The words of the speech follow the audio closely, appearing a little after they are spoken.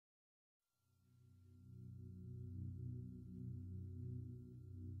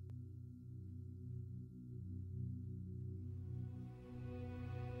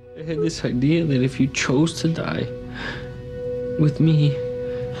I had this idea that if you chose to die with me,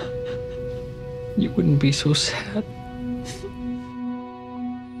 you wouldn't be so sad.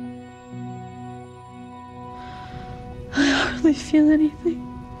 I hardly feel anything.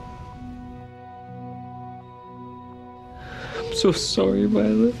 I'm so sorry,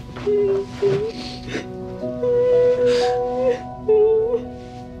 Violet.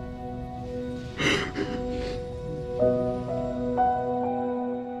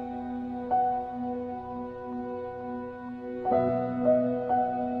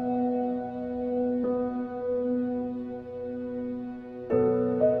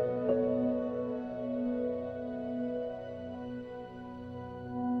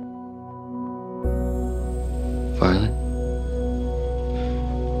 Violet,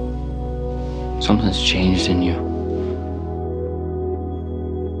 something's changed in you.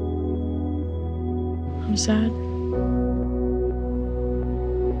 I'm sad.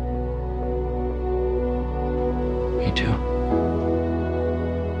 Me too.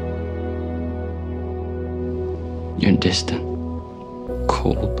 You're distant,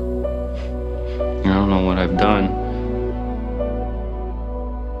 cold. I don't know what I've done.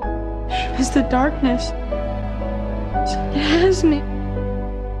 It's the darkness. It has me.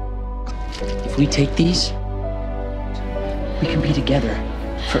 If we take these, we can be together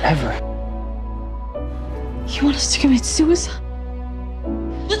forever. You want us to commit suicide?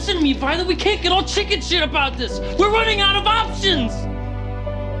 Listen to me, Violet. We can't get all chicken shit about this. We're running out of options.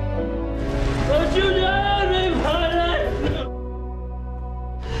 Don't you die on me, Violet.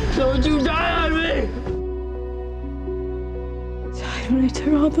 Don't you die on me. I died when I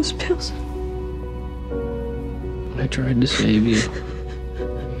took all those pills. I tried to save you.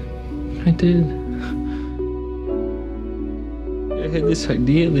 I did. I had this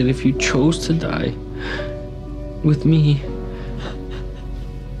idea that if you chose to die with me,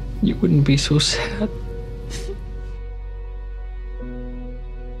 you wouldn't be so sad.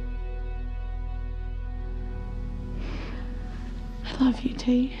 I love you,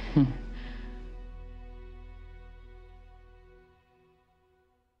 Tate.